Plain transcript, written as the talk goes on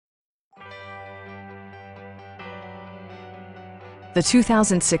the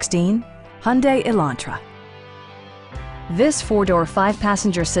 2016 Hyundai Elantra. This four-door,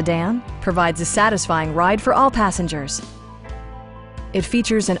 five-passenger sedan provides a satisfying ride for all passengers. It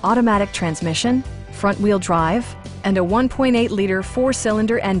features an automatic transmission, front-wheel drive, and a 1.8-liter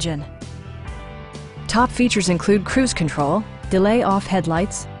four-cylinder engine. Top features include cruise control, delay-off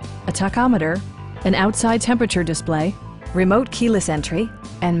headlights, a tachometer, an outside temperature display, remote keyless entry,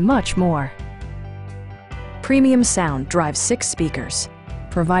 and much more. Premium sound drives 6 speakers,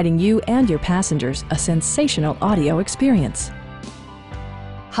 providing you and your passengers a sensational audio experience.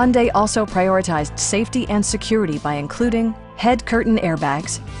 Hyundai also prioritized safety and security by including head curtain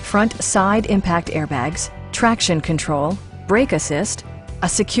airbags, front side impact airbags, traction control, brake assist, a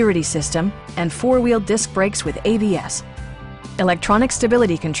security system, and four-wheel disc brakes with ABS. Electronic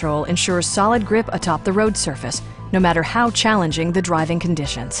stability control ensures solid grip atop the road surface, no matter how challenging the driving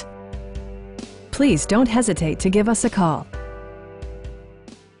conditions. Please don't hesitate to give us a call.